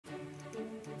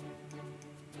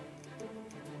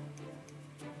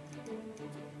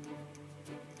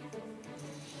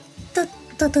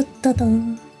da da da da.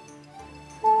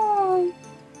 Oh.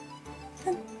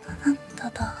 Da da da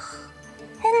da.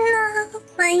 Hello,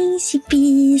 my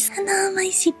sheepies. Hello, my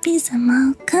sheepies, and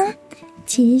welcome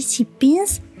to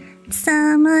Sheepies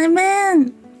Summer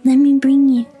Man. Let me bring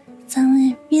you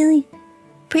somewhere really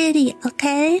pretty,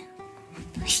 okay?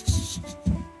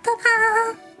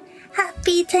 Ta-da!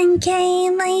 Happy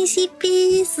 10K, my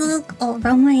sheepies! Look, oh,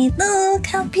 wrong way. Look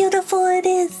how beautiful it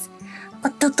is!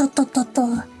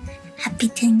 Oh, happy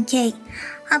 10K!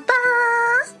 Abba!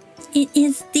 It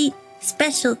is the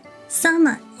special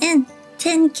summer and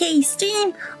 10K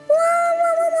stream!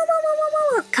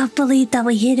 Wow! Can't believe that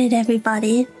we hit it,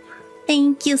 everybody!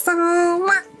 Thank you so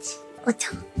much!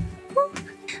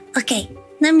 Okay,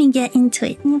 let me get into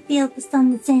it. Can you feel the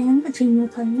sun sand between your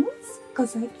toes?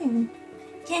 Cause I can.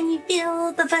 Can you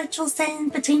feel the virtual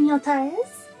sand between your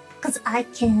toes? Cause I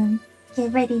can.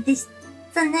 Get ready this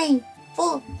Sunday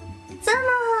for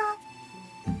summer!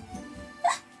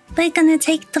 We're gonna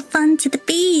take the fun to the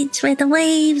beach where the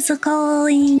waves are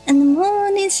calling and the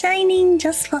moon is shining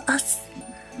just for us.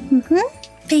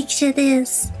 Picture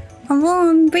this. A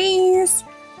warm breeze,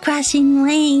 crashing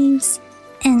waves,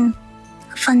 and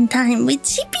a fun time with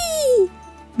Sheepy!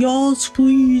 Yes,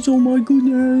 please, oh my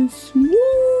goodness.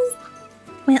 Woo!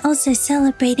 We're also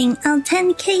celebrating our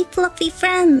 10K fluffy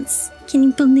friends. Can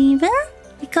you believe it?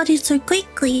 We got it so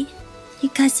quickly. You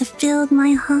guys have filled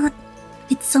my heart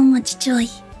with so much joy.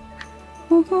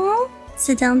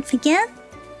 So don't forget,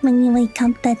 when you wake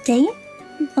up that day,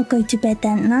 or go to bed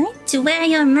that night, to wear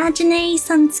your imaginary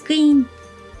sunscreen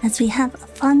as we have a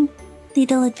fun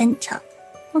little adventure.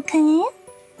 Okay?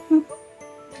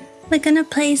 We're gonna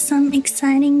play some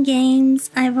exciting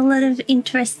games. I have a lot of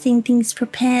interesting things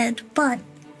prepared, but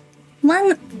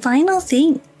one final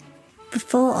thing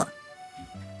before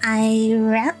I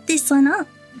wrap this one up.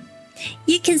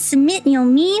 You can submit your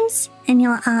memes and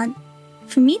your art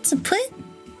for me to put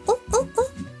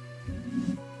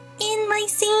in my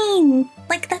scene,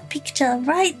 like that picture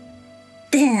right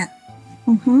there.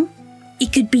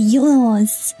 It could be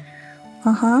yours.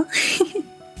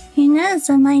 Who knows,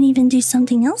 I might even do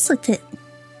something else with it.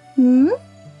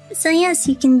 So yes,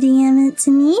 you can DM it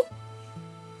to me.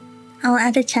 I'll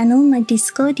add a channel in my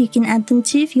Discord, you can add them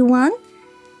too if you want.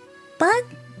 But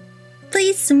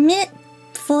please submit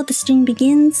before the stream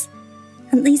begins,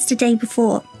 at least a day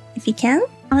before, if you can.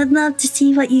 I would love to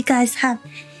see what you guys have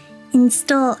in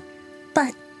store.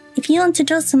 But if you want to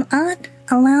draw some art,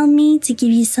 allow me to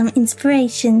give you some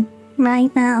inspiration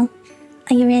right now.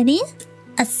 Are you ready?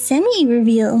 A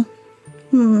semi-reveal.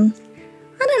 I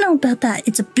don't know about that.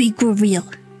 It's a big reveal.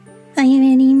 Are you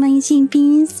ready, my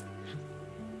sheepies?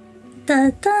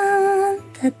 Da da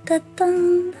da da da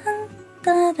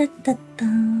da da da da.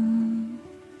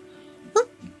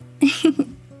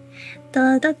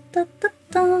 Da da da da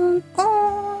da.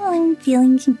 Oh, I'm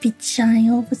feeling a bit shy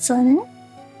all of a sudden.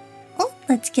 Oh,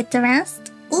 let's get the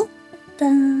rest. Oh, da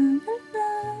da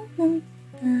da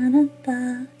da da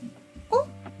da. Oh.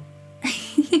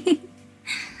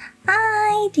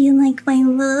 Hi, do you like my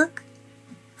look?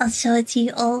 I'll show it to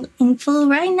you all in full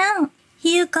right now.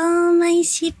 Here you go, my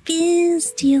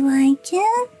sheepies. Do you like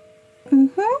it?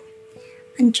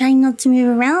 I'm trying not to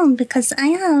move around because I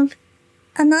have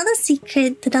another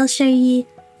secret that I'll show you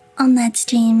on that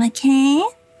stream, okay?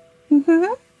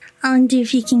 I wonder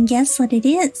if you can guess what it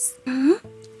is.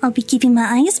 I'll be keeping my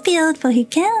eyes peeled for who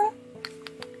can.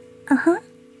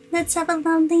 Let's have a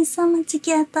lovely summer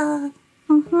together.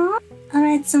 I'll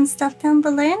write some stuff down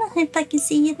below and I hope I can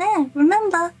see you there.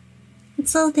 Remember,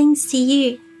 it's all thanks to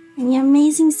you and your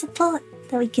amazing support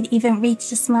that we could even reach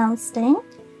this milestone.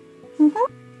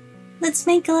 Let's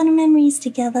make a lot of memories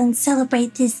together and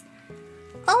celebrate this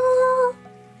all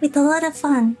with a lot of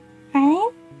fun,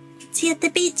 right? See you at the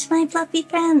beach, my fluffy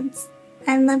friends.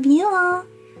 I love you all.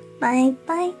 Bye,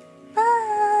 bye,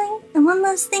 bye. And one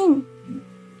last thing.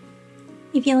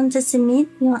 If you want to submit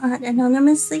your art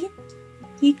anonymously,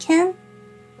 you can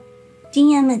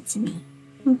DM it to me.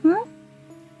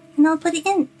 And I'll put it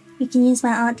in. You can use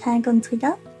my art tag on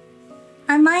Twitter.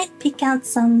 I might pick out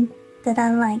some that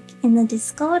I like in the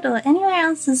Discord or anywhere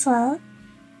else as well.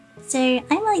 So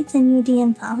I might send you a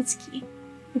DM to ask you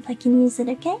if I can use it,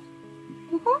 okay?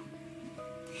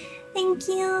 Thank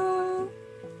you.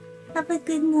 Have a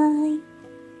good night.